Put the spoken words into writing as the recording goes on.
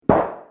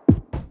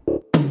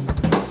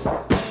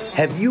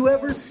Have you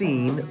ever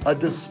seen a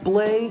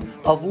display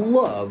of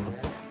love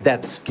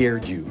that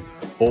scared you?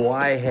 Oh,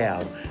 I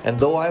have. And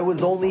though I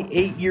was only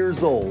 8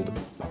 years old,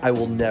 I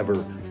will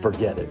never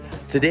forget it.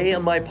 Today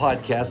on my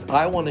podcast,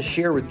 I want to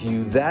share with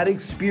you that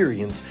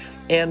experience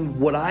and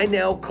what I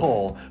now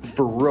call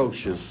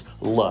ferocious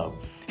love.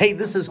 Hey,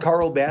 this is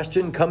Carl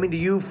Bastian coming to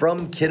you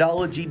from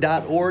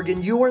Kidology.org,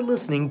 and you are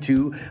listening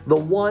to the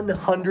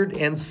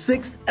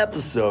 106th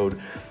episode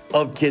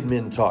of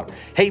KidMin Talk.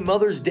 Hey,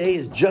 Mother's Day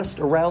is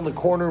just around the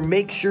corner.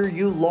 Make sure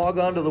you log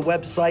on to the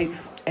website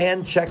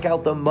and check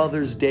out the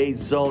Mother's Day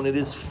Zone. It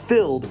is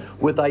filled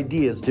with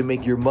ideas to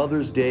make your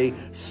Mother's Day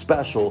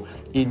special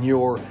in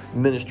your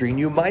ministry. And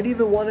you might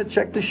even want to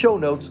check the show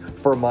notes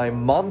for my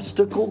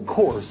Momsticle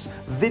course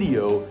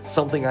video,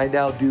 something I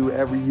now do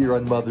every year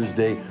on Mother's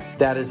Day.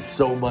 That is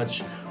so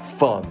much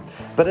fun.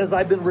 But as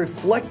I've been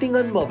reflecting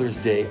on Mother's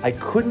Day, I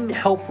couldn't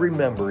help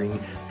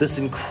remembering this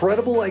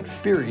incredible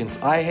experience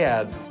I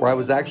had where I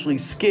was actually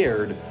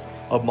scared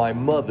of my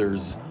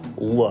mother's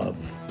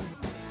love.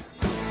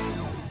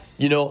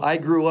 You know, I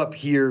grew up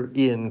here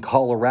in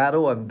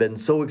Colorado. I've been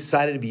so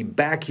excited to be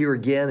back here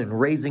again and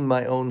raising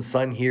my own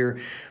son here.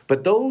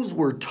 But those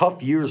were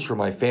tough years for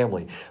my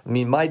family. I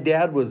mean, my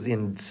dad was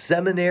in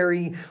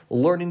seminary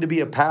learning to be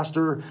a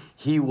pastor.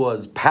 He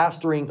was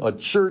pastoring a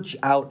church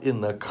out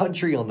in the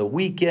country on the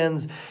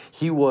weekends.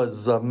 He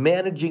was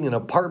managing an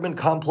apartment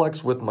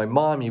complex with my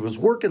mom. He was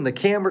working the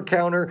camera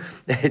counter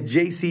at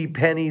J.C.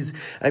 Penney's.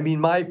 I mean,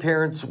 my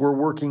parents were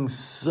working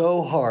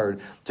so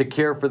hard to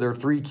care for their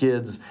 3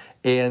 kids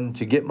and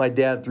to get my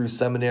dad through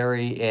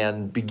seminary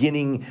and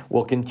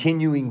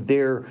continuing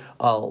their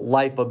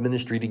life of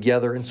ministry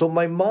together. And so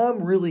my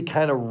mom really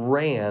kind of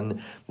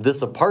ran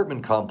this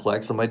apartment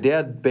complex, and my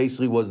dad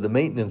basically was the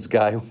maintenance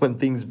guy when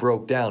things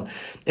broke down.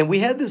 And we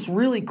had this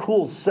really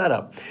cool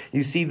setup.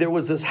 You see, there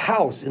was this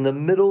house in the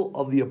middle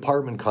of the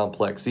apartment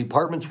complex. The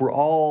apartments were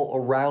all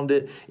around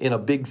it in a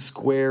big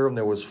square, and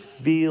there was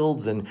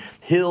fields and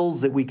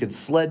hills that we could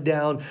sled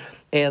down.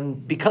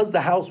 And because the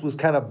house was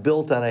kind of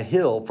built on a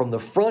hill, from the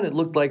front it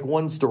looked like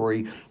 1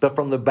 story, but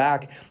from the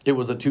back it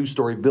was a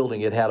 2-story building.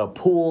 It had a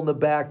pool in the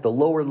back. The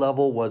lower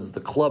level was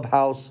the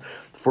clubhouse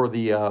for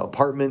the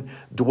apartment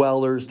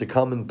dwellers to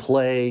come and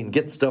play and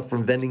get stuff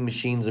from vending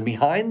machines. And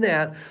behind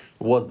that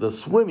was the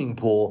swimming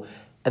pool.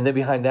 And then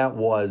behind that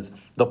was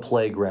the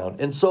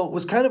playground. And so it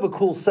was kind of a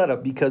cool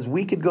setup because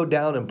we could go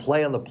down and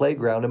play on the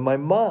playground, and my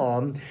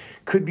mom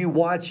could be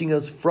watching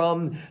us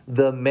from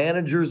the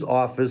manager's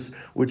office,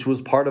 which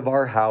was part of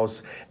our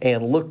house,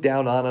 and look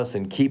down on us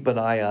and keep an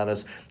eye on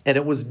us. And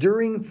it was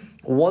during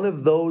one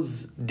of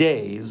those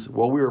days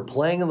while we were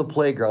playing on the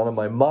playground and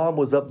my mom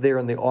was up there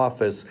in the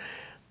office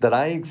that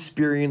I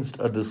experienced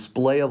a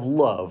display of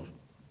love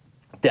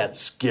that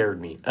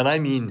scared me. And I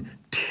mean,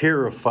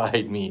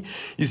 terrified me.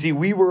 You see,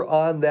 we were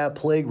on that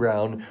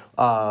playground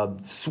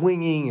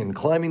swinging and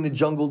climbing the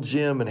jungle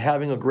gym and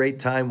having a great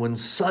time when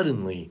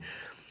suddenly,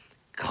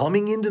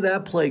 coming into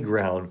that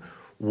playground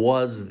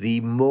was the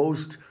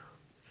most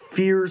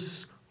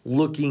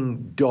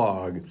fierce-looking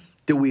dog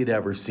that we had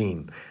ever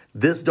seen.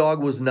 This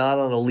dog was not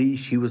on a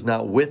leash. He was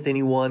not with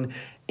anyone.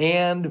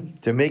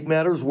 And to make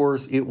matters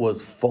worse, it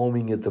was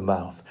foaming at the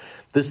mouth.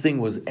 This thing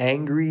was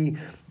angry.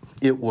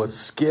 It was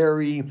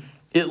scary.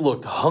 It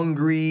looked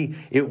hungry.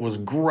 It was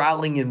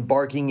growling and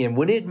barking. And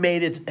when it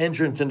made its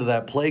entrance into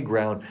that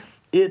playground,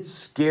 it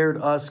scared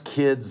us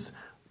kids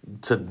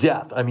to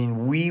death. I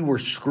mean, we were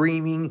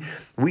screaming.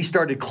 We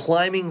started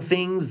climbing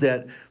things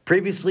that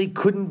previously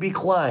couldn't be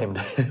climbed.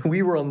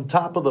 We were on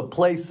top of the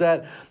play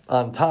set,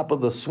 on top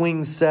of the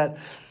swing set,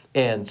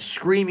 and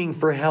screaming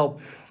for help.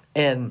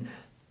 And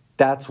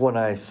that's when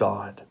I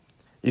saw it.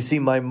 You see,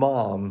 my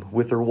mom,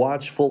 with her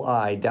watchful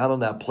eye down on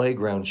that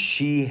playground,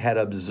 she had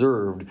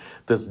observed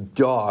this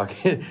dog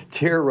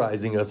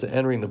terrorizing us and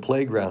entering the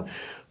playground.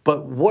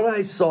 But what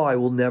I saw, I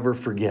will never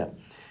forget.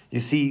 You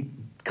see,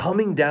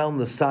 coming down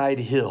the side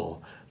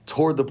hill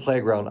toward the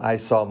playground, I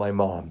saw my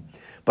mom.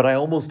 But I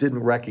almost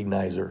didn't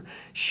recognize her.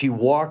 She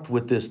walked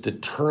with this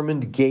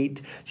determined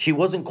gait. She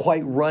wasn't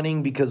quite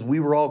running because we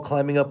were all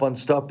climbing up on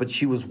stuff, but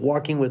she was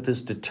walking with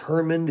this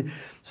determined,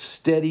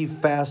 steady,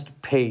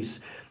 fast pace.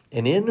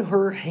 And in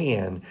her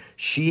hand,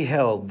 she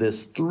held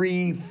this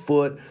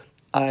 3-foot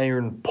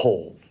iron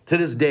pole. To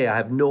this day, I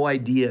have no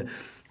idea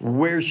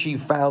where she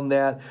found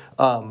that,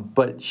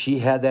 but she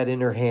had that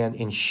in her hand.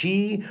 And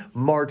she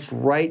marched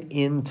right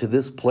into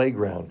this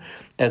playground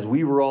as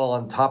we were all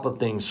on top of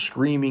things,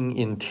 screaming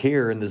in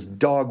terror. And this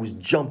dog was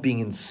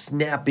jumping and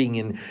snapping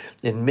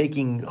and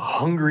making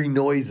hungry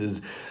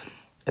noises.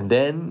 And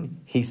then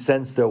he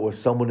sensed there was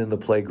someone in the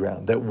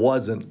playground that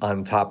wasn't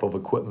on top of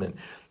equipment.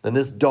 Then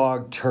this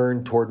dog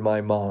turned toward my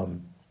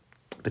mom.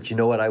 But you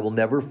know what? I will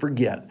never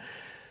forget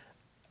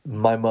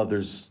my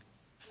mother's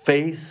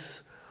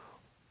face,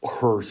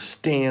 her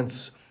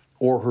stance,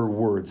 or her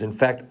words. In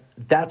fact,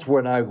 that's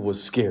when I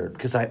was scared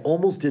because I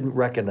almost didn't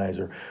recognize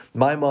her.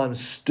 My mom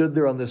stood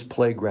there on this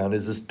playground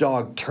as this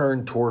dog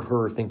turned toward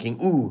her thinking,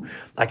 ooh,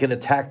 I can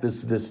attack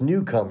this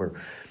newcomer.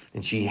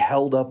 And she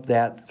held up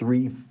that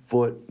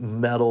 3-foot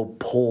metal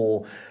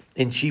pole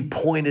and she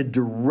pointed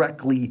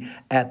directly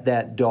at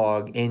that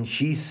dog, and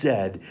she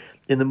said,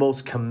 in the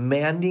most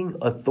commanding,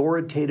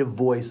 authoritative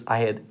voice I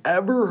had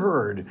ever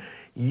heard,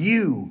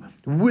 "You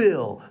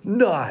will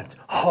not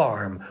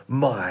harm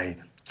my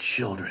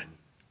children."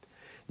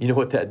 You know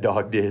what that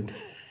dog did?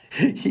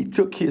 He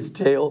took his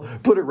tail,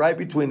 put it right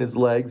between his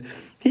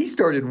legs. He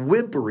started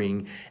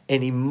whimpering,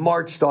 and he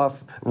marched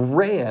off,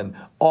 ran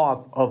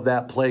off of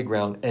that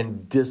playground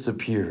and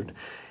disappeared.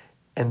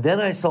 And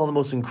then I saw the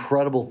most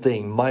incredible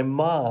thing. My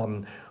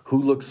mom,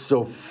 who looked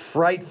so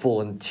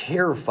frightful and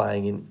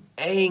terrifying and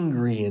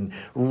angry and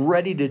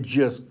ready to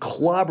just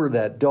clobber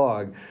that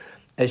dog,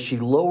 as she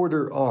lowered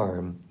her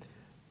arm,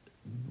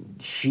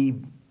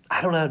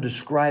 I don't know how to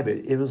describe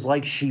it. It was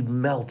like she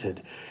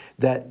melted.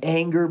 That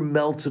anger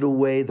melted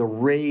away, the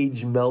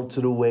rage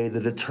melted away,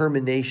 the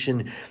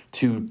determination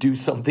to do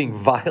something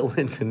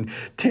violent and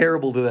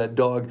terrible to that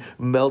dog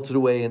melted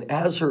away. And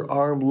as her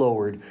arm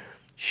lowered,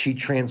 she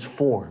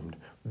transformed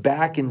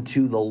back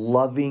into the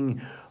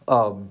loving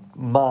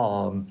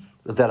mom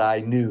that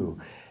I knew.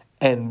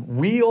 And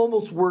we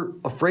almost were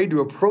afraid to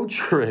approach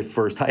her at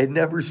first. I had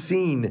never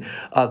seen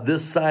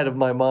this side of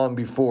my mom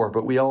before,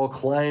 but we all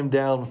climbed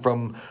down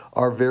from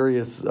our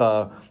various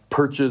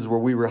perches where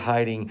we were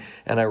hiding,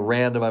 and I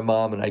ran to my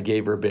mom and I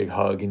gave her a big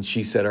hug, and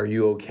she said, "Are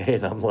you okay?"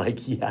 And I'm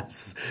like,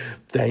 "Yes,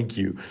 thank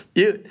you."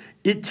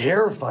 It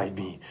terrified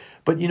me.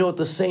 But at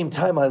the same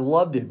time, I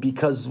loved it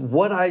because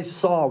what I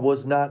saw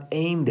was not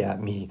aimed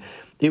at me.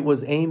 It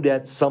was aimed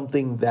at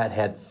something that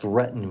had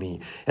threatened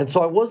me. And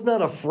so I was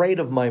not afraid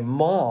of my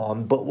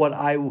mom, but what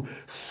I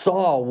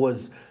saw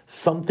was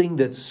something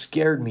that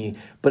scared me.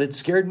 But it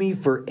scared me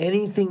for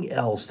anything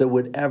else that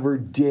would ever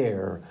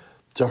dare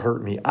to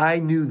hurt me. I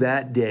knew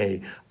that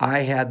day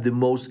I had the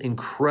most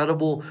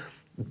incredible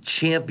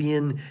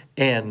champion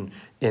and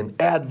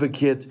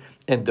advocate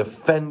and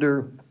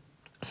defender,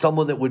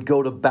 someone that would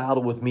go to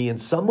battle with me, and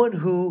someone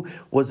who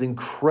was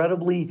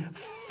incredibly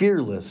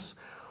fearless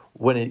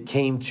when it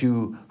came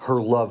to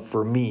her love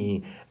for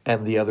me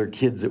and the other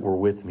kids that were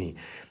with me.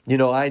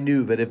 I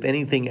knew that if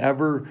anything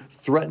ever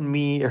threatened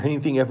me or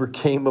anything ever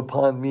came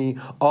upon me,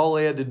 all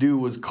I had to do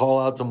was call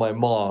out to my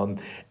mom,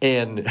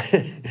 and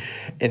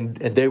and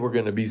they were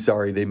going to be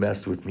sorry they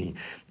messed with me.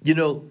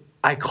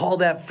 I call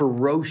that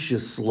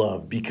ferocious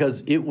love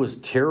because it was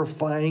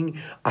terrifying.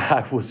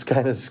 I was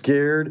kind of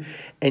scared.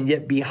 And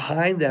yet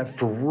behind that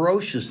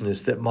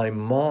ferociousness that my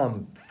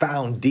mom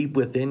found deep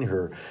within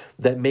her,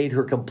 that made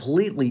her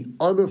completely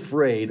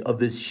unafraid of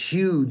this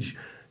huge,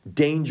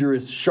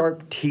 dangerous,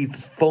 sharp-teethed,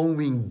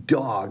 foaming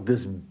dog,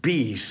 this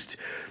beast,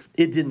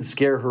 it didn't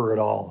scare her at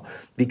all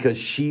because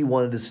she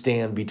wanted to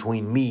stand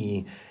between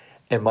me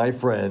and my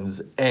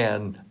friends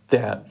and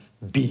that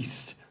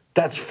beast.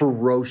 That's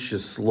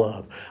ferocious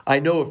love. I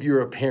know if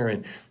you're a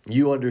parent,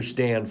 you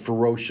understand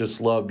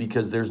ferocious love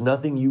because there's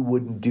nothing you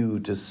wouldn't do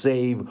to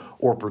save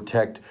or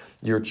protect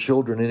your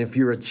children. And if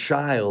you're a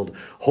child,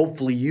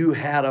 hopefully you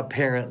had a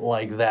parent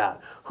like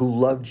that who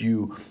loved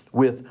you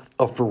with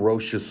a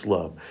ferocious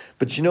love.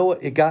 But you know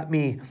what? It got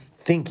me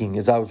thinking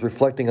as I was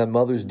reflecting on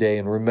Mother's Day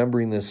and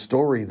remembering this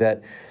story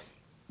that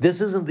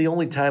this isn't the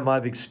only time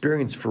I've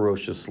experienced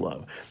ferocious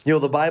love.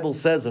 The Bible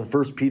says in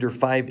 1 Peter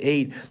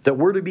 5:8 that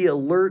we're to be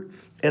alert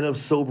and of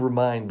sober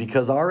mind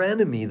because our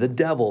enemy, the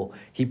devil,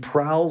 he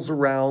prowls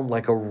around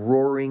like a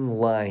roaring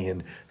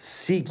lion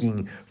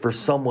seeking for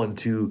someone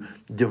to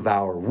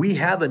devour. We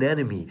have an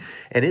enemy,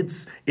 and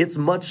it's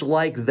much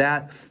like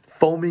that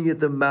foaming at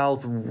the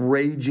mouth,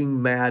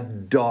 raging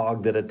mad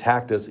dog that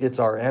attacked us. It's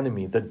our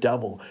enemy, the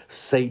devil,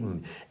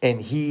 Satan, and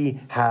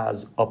he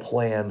has a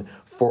plan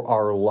for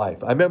our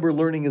life. I remember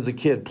learning as a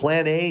kid,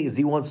 plan A is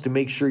he wants to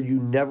make sure you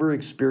never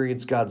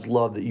experience God's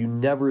love, that you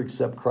never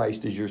accept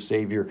Christ as your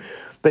Savior.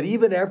 But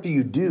even after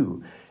you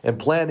do, and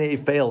plan A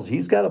fails,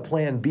 he's got a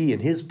plan B,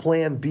 and his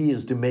plan B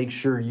is to make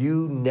sure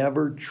you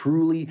never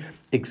truly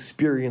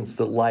experience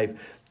the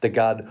life that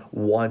God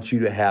wants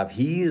you to have.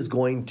 He is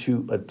going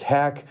to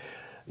attack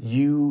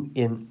you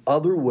in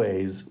other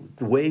ways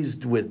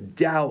with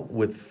doubt,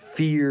 with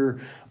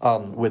fear,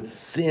 with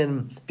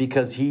sin,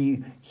 because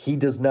he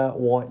does not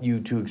want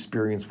you to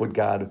experience what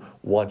God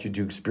wants you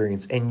to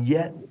experience. And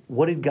yet,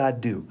 what did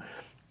God do?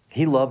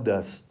 He loved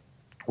us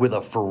with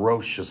a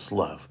ferocious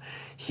love.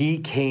 He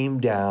came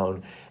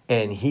down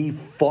and he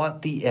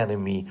fought the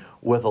enemy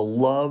with a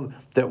love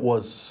that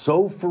was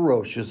so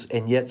ferocious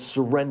and yet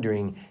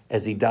surrendering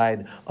as he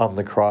died on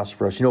the cross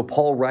for us.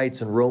 Paul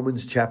writes in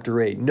Romans chapter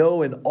 8,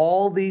 "No, in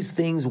all these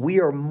things we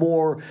are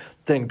more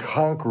than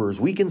conquerors."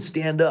 We can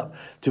stand up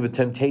to the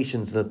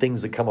temptations and the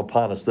things that come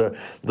upon us,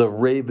 the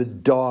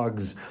rabid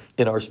dogs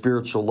in our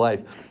spiritual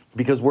life,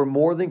 because we're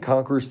more than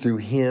conquerors through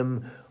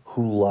him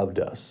who loved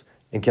us.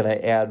 And can I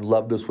add,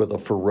 loved us with a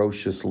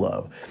ferocious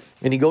love.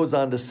 And he goes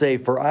on to say,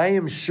 "For I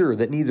am sure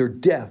that neither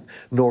death,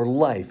 nor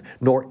life,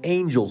 nor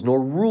angels,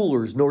 nor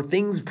rulers, nor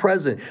things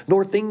present,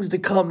 nor things to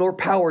come, nor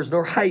powers,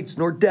 nor heights,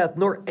 nor depth,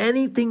 nor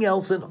anything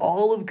else in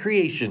all of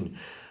creation,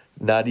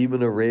 not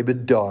even a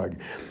rabid dog,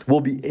 will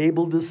be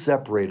able to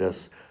separate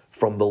us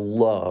from the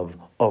love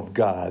of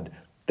God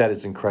that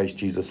is in Christ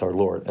Jesus our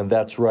Lord. And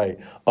that's right,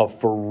 a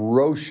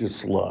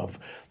ferocious love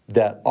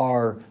that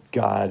our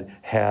God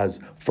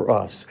has for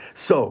us.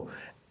 So,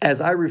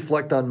 as I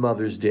reflect on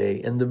Mother's Day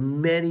and the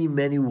many,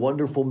 many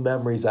wonderful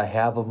memories I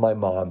have of my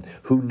mom,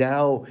 who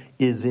now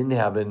is in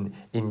heaven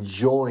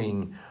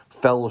enjoying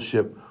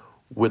fellowship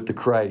with the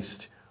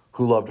Christ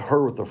who loved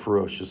her with a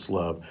ferocious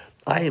love,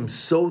 I am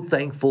so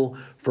thankful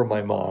for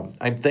my mom.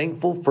 I'm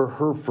thankful for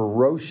her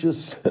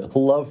ferocious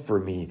love for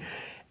me.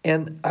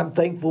 And I'm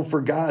thankful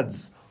for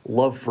God's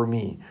love for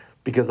me,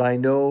 because I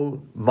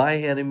know my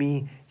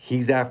enemy,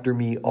 he's after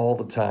me all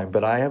the time.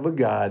 But I have a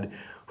God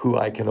who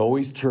I can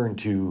always turn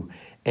to,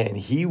 and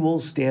he will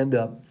stand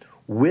up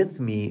with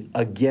me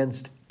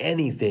against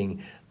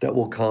anything that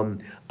will come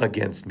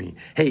against me.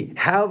 Hey,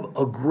 have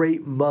a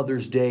great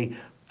Mother's Day.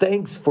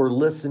 Thanks for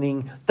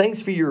listening.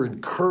 Thanks for your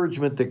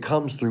encouragement that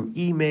comes through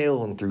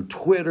email and through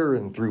Twitter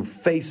and through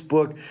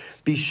Facebook.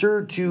 Be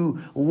sure to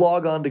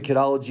log on to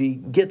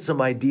Kidology, get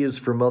some ideas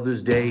for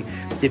Mother's Day.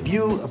 If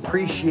you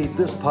appreciate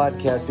this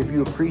podcast, if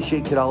you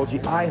appreciate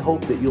Kidology, I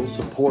hope that you'll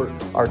support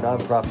our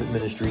nonprofit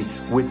ministry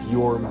with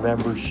your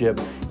membership.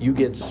 You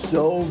get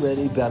so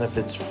many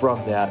benefits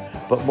from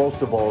that, but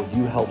most of all,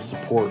 you help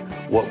support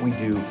what we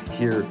do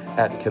here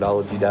at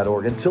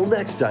Kidology.org. Until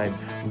next time,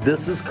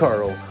 this is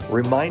Carl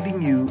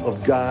reminding you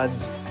of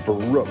God's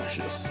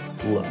ferocious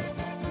love.